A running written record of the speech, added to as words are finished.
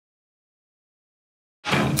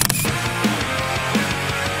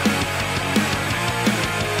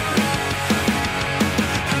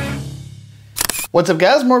What's up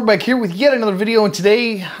guys, Mark back here with yet another video, and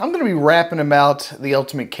today I'm going to be rapping about the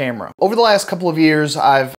ultimate camera. Over the last couple of years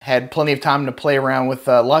I've had plenty of time to play around with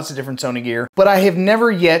lots of different Sony gear, but I have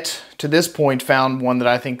never yet to this point found one that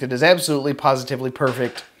I think that is absolutely positively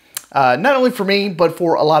perfect. Not only for me, but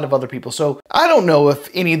for a lot of other people. So I don't know if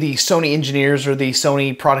any of the Sony engineers or the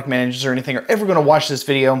Sony product managers or anything are ever going to watch this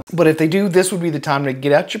video, but if they do, this would be the time to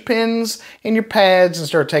get out your pens and your pads and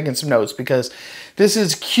start taking some notes, because this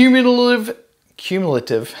is cumulative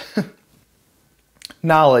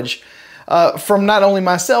knowledge from not only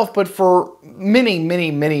myself, but for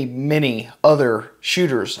many other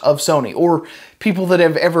shooters of Sony, or people that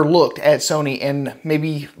have ever looked at Sony and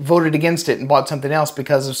maybe voted against it and bought something else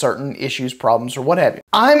because of certain issues, problems, or what have you.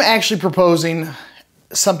 I'm actually proposing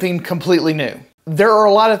something completely new. There are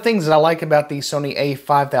a lot of things that I like about the Sony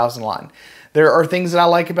a5000 line. There are things that I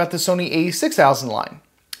like about the Sony a6000 line.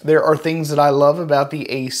 There are things that I love about the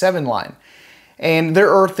a7 line. And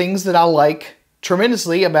there are things that I like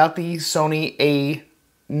tremendously about the Sony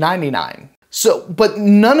a99. So, but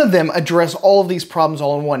none of them address all of these problems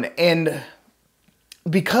all in one. And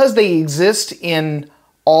because they exist in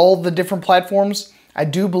all the different platforms, I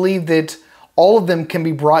do believe that all of them can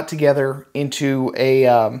be brought together into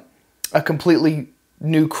a completely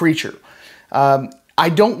new creature. I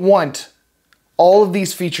don't want all of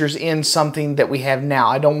these features in something that we have now.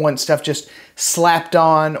 I don't want stuff just slapped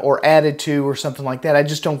on or added to or something like that. I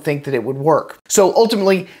just don't think that it would work. So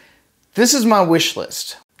ultimately, this is my wish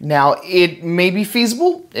list. Now, it may be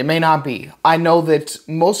feasible, it may not be. I know that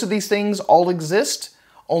most of these things all exist,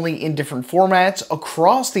 only in different formats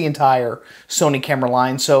across the entire Sony camera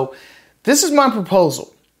line. So this is my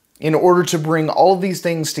proposal in order to bring all of these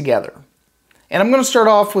things together. And I'm going to start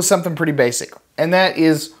off with something pretty basic, and that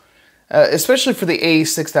is especially for the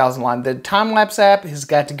a6000 line, the time-lapse app has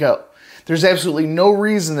got to go. There's absolutely no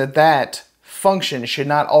reason that that function should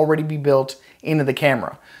not already be built into the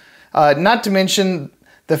camera. Not to mention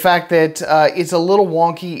the fact that it's a little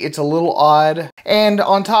wonky, it's a little odd, and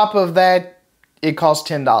on top of that, it costs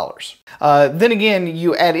 $10. Then again,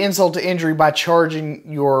 you add insult to injury by charging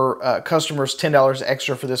your customers $10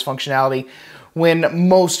 extra for this functionality, when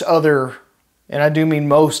most other, and I do mean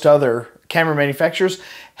most other, camera manufacturers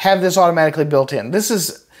have this automatically built in. This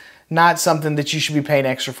is not something that you should be paying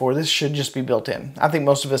extra for. This should just be built in. I think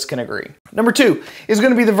most of us can agree. Number two is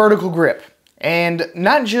going to be the vertical grip, and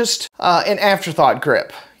not just an afterthought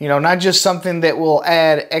grip. You know, not just something that will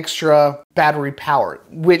add extra battery power,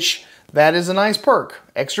 which that is a nice perk.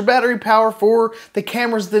 Extra battery power for the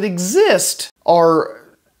cameras that exist are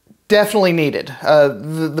definitely needed.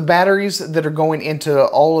 The batteries that are going into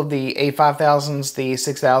all of the a5000s, the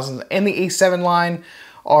a6000s, and the a7 line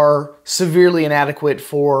are severely inadequate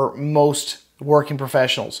for most working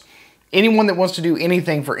professionals. Anyone that wants to do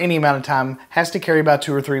anything for any amount of time has to carry about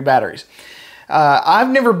 2 or 3 batteries. I've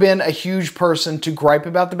never been a huge person to gripe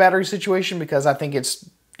about the battery situation, because I think it's,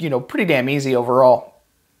 you know, pretty damn easy overall.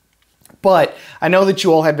 But I know that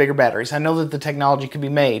you all have bigger batteries. I know that the technology can be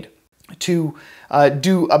made to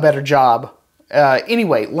do a better job.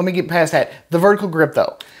 Anyway, let me get past that. The vertical grip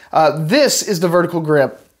though. This is the vertical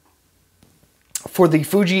grip for the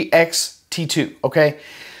Fuji X-T3, okay?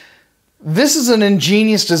 This is an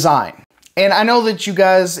ingenious design. And I know that you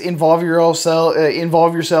guys involve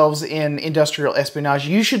yourselves in industrial espionage.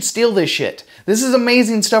 You should steal this shit. This is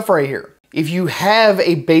amazing stuff right here. If you have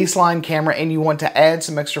a baseline camera and you want to add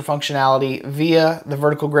some extra functionality via the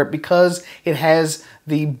vertical grip because it has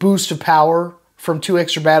the boost of power from 2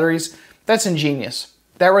 extra batteries, that's ingenious.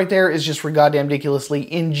 That right there is just for goddamn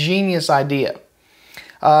ridiculously ingenious idea.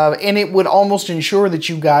 And it would almost ensure that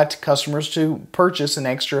you got customers to purchase an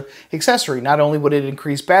extra accessory. Not only would it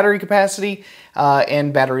increase battery capacity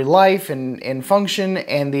and battery life and function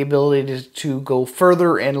and the ability to go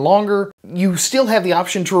further and longer, you still have the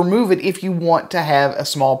option to remove it if you want to have a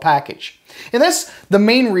small package. And that's the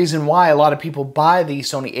main reason why a lot of people buy the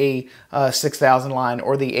Sony a6000 line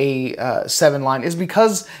or the a7 line, is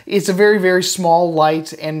because it's a very small,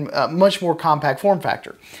 light, and much more compact form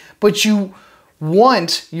factor. But you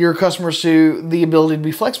want your customers to the ability to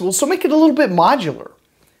be flexible, so make it a little bit modular.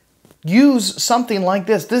 Use something like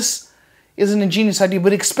this. This is an ingenious idea,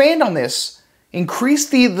 but expand on this. Increase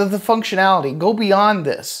the functionality. Go beyond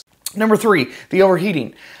this. Number 3, the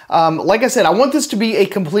overheating. Like I said, I want this to be a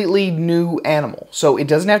completely new animal. So it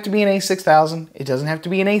doesn't have to be an a6000. It doesn't have to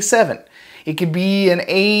be an a7. It could be an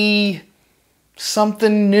a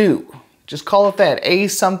something new. Just call it that, a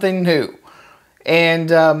something new. And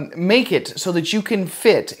make it so that you can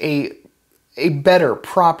fit a better,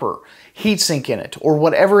 proper heatsink in it, or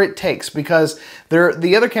whatever it takes, because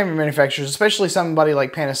the other camera manufacturers, especially somebody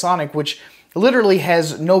like Panasonic, which literally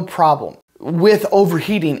has no problem with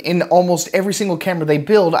overheating in almost every single camera they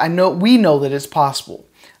build. We know that it's possible.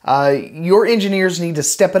 Your engineers need to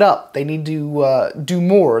step it up. They need to do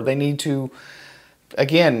more. They need to,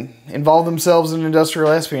 again, involve themselves in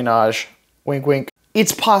industrial espionage. Wink, wink.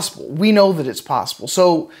 It's possible. We know that it's possible.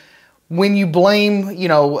 So when you blame, you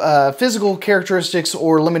know, physical characteristics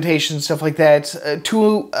or limitations, stuff like that,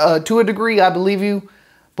 to a degree, I believe you.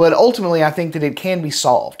 But ultimately, I think that it can be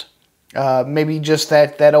solved. Maybe just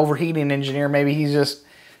that overheating engineer, maybe he's just,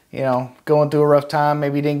 you know, going through a rough time.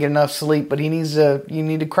 Maybe he didn't get enough sleep, but you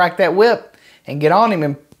need to crack that whip and get on him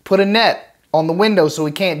and put a net on the window so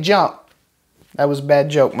he can't jump. That was a bad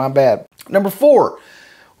joke, my bad. Number 4,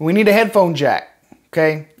 we need a headphone jack,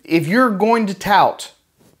 okay? If you're going to tout,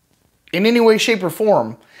 in any way, shape, or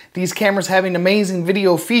form, these cameras having amazing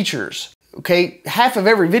video features, okay? Half of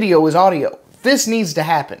every video is audio. This needs to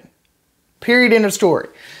happen. Period, end of story.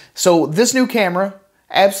 So this new camera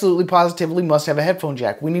absolutely positively must have a headphone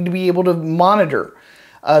jack. We need to be able to monitor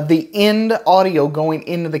the end audio going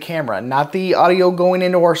into the camera, not the audio going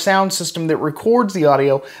into our sound system that records the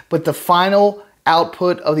audio, but the final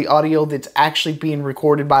output of the audio that's actually being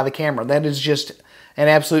recorded by the camera. That is just an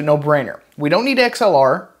absolute no-brainer. We don't need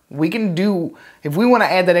XLR. We can do, if we want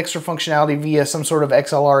to add that extra functionality via some sort of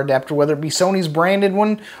XLR adapter, whether it be Sony's branded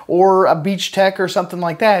one or a Beach Tech or something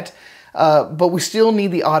like that, but we still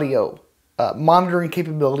need the audio monitoring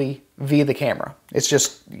capability via the camera. It's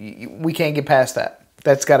just, we can't get past that.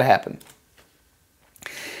 That's got to happen.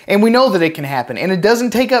 And we know that it can happen, and it doesn't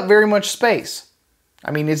take up very much space. I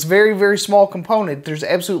mean, it's very, very small component. There's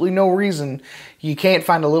absolutely no reason you can't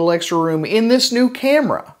find a little extra room in this new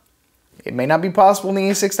camera. It may not be possible in the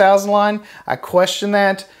A6000 line. I question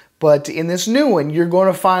that. But in this new one, you're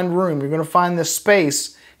going to find room. You're going to find the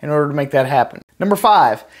space in order to make that happen. Number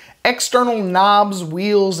 5, external knobs,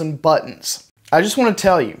 wheels, and buttons. I just want to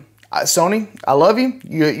tell you, Sony, I love you.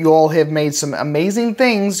 You all have made some amazing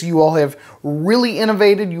things. You all have really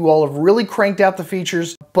innovated. You all have really cranked out the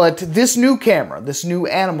features. But this new camera, this new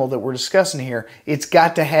animal that we're discussing here, it's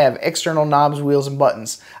got to have external knobs, wheels, and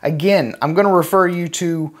buttons. Again, I'm going to refer you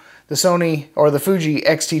to the Sony or the Fuji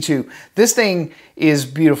X-T3. This thing is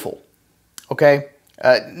beautiful, okay?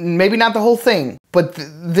 Maybe not the whole thing, but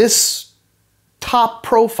this top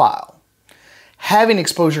profile, having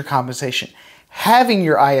exposure compensation, having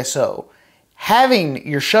your ISO, having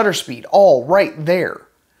your shutter speed all right there,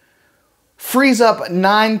 frees up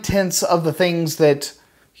 9/10 of the things that,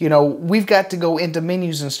 you know, we've got to go into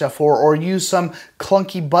menus and stuff for, or use some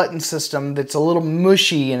clunky button system that's a little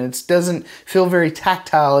mushy and it doesn't feel very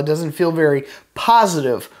tactile. It doesn't feel very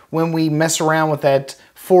positive when we mess around with that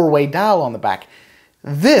 4-way dial on the back.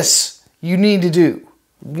 This you need to do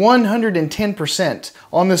 110%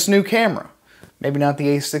 on this new camera. Maybe not the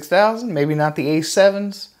A6000, maybe not the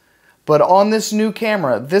A7s, but on this new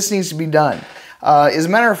camera, this needs to be done. As a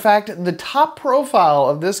matter of fact, the top profile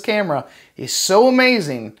of this camera is so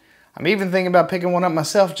amazing, I'm even thinking about picking one up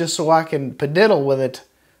myself just so I can padiddle with it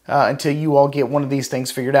until you all get one of these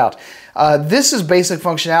things figured out. This is basic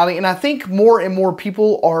functionality, and I think more and more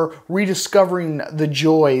people are rediscovering the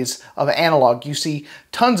joys of analog. You see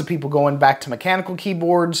tons of people going back to mechanical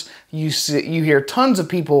keyboards. You hear tons of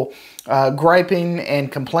people griping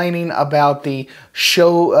and complaining about the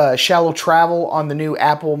shallow travel on the new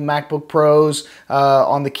Apple MacBook Pros,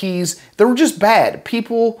 on the keys. They were just bad.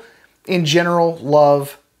 People in general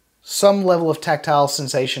love some level of tactile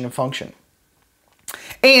sensation and function.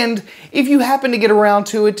 And if you happen to get around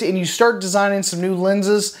to it and you start designing some new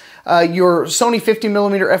lenses, your Sony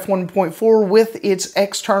 50mm f1.4 with its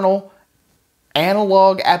external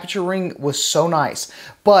analog aperture ring was so nice.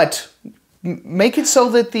 But make it so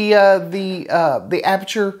that the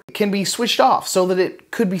aperture can be switched off so that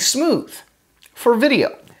it could be smooth for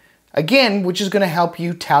video. Again, which is going to help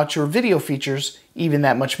you tout your video features even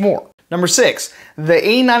that much more. Number 6, the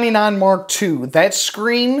A99 Mark II. That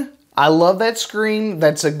screen, I love that screen.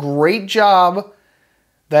 That's a great job.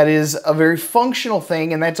 That is a very functional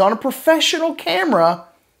thing, and that's on a professional camera.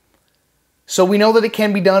 So we know that it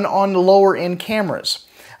can be done on lower end cameras.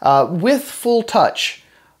 With full touch,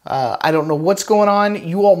 I don't know what's going on.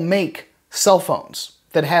 You all make cell phones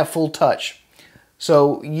that have full touch.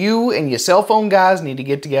 So you and your cell phone guys need to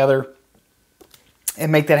get together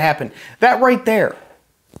and make that happen. That right there,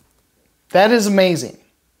 that is amazing.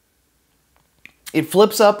 It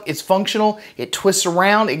flips up, it's functional, it twists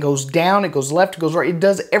around, it goes down, it goes left, it goes right, it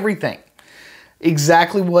does everything.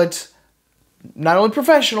 Exactly what not only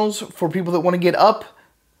professionals, for people that want to get up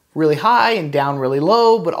really high and down really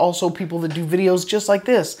low, but also people that do videos just like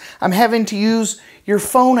this. I'm having to use your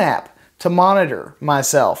phone app to monitor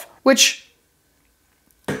myself, which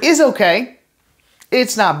is okay.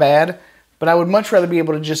 It's not bad, but I would much rather be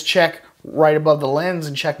able to just check right above the lens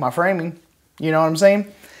and check my framing. You know what I'm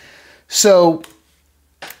saying? So,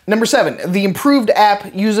 number 7, the improved app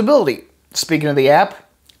usability. Speaking of the app,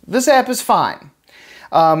 this app is fine,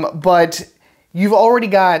 but you've already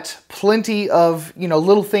got plenty of,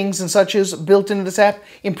 little things and such as built into this app.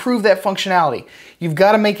 Improve that functionality. You've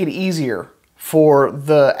got to make it easier for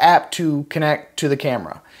the app to connect to the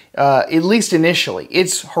camera, at least initially.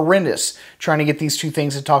 It's horrendous trying to get these two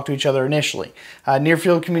things to talk to each other initially. Near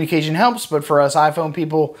field communication helps, but for us iPhone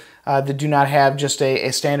people that do not have just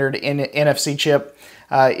a standard NFC chip,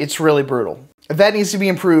 it's really brutal. That needs to be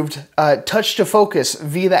improved. Touch to focus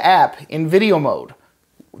via the app in video mode.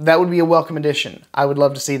 That would be a welcome addition. I would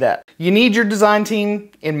love to see that. You need your design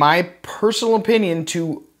team, in my personal opinion,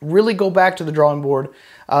 to really go back to the drawing board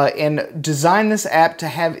and design this app to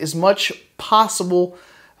have as much possible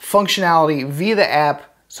functionality via the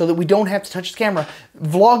app so that we don't have to touch the camera.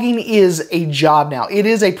 Vlogging is a job now. It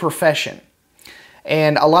is a profession.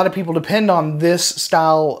 And a lot of people depend on this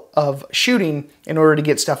style of shooting in order to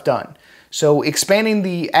get stuff done. So expanding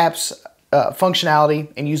the app's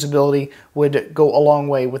functionality and usability would go a long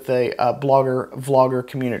way with the vlogger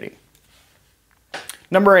community.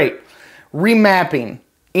 Number 8, remapping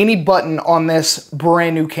any button on this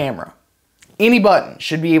brand new camera. Any button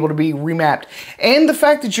should be able to be remapped. And the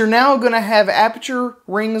fact that you're now going to have aperture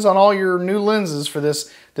rings on all your new lenses for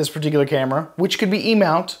this particular camera, which could be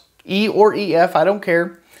E-mount, E or EF, I don't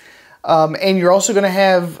care. And you're also going to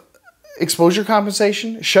have exposure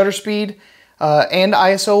compensation, shutter speed, and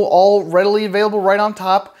ISO all readily available right on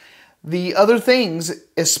top. The other things,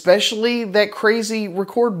 especially that crazy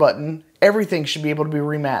record button, everything should be able to be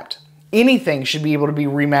remapped. Anything should be able to be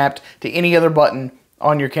remapped to any other button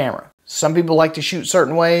on your camera. Some people like to shoot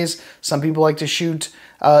certain ways. Some people like to shoot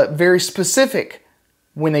very specific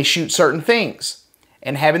when they shoot certain things.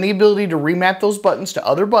 And having the ability to remap those buttons to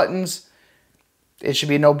other buttons, it should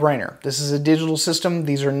be a no-brainer. This is a digital system.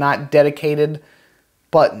 These are not dedicated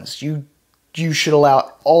buttons. You should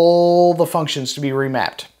allow all the functions to be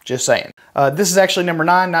remapped. Just saying. This is actually number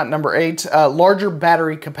 9, not number 8. Larger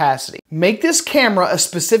battery capacity. Make this camera a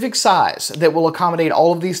specific size that will accommodate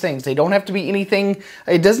all of these things. They don't have to be anything,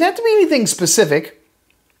 it doesn't have to be anything specific,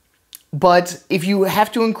 but if you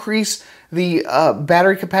have to increase the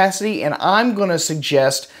battery capacity, and I'm going to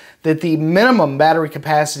suggest that the minimum battery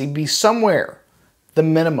capacity be somewhere,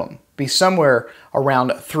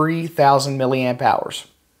 around 3,000 milliamp hours.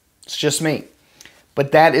 It's just me.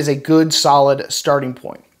 But that is a good, solid starting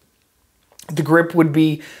point. The grip would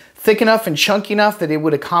be thick enough and chunky enough that it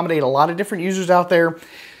would accommodate a lot of different users out there.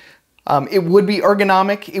 It would be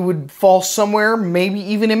ergonomic. It would fall somewhere, maybe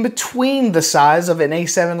even in between the size of an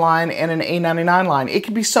A7 line and an A99 line. It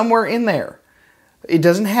could be somewhere in there. It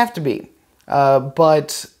doesn't have to be,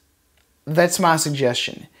 but that's my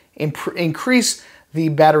suggestion. Increase the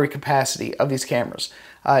battery capacity of these cameras.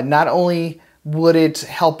 Not only would it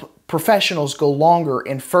help professionals go longer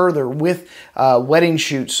and further with wedding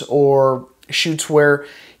shoots or shoots where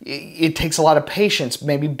it takes a lot of patience,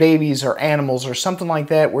 maybe babies or animals or something like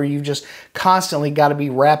that, where you've just constantly got to be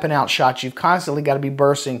wrapping out shots. You've constantly got to be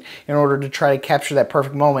bursting in order to try to capture that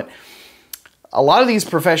perfect moment. A lot of these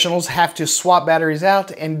professionals have to swap batteries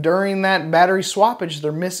out, and during that battery swappage,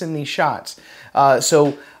 they're missing these shots.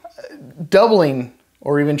 So doubling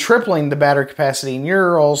or even tripling the battery capacity in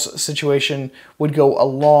your all's situation would go a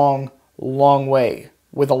long, long way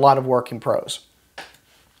with a lot of working pros.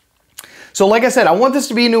 So like I said, I want this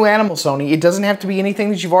to be a new animal, Sony. It doesn't have to be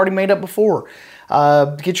anything that you've already made up before.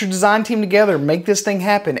 Get your design team together, make this thing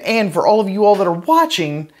happen. And for all of you all that are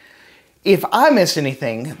watching, if I missed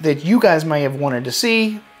anything that you guys may have wanted to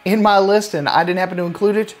see in my list and I didn't happen to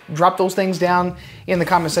include it, drop those things down in the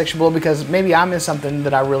comment section below, because maybe I missed something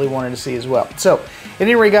that I really wanted to see as well. So, at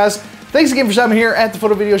any rate guys, thanks again for stopping here at the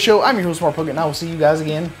Photo Video Show. I'm your host, Mark Puckett, and I will see you guys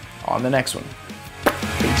again on the next one.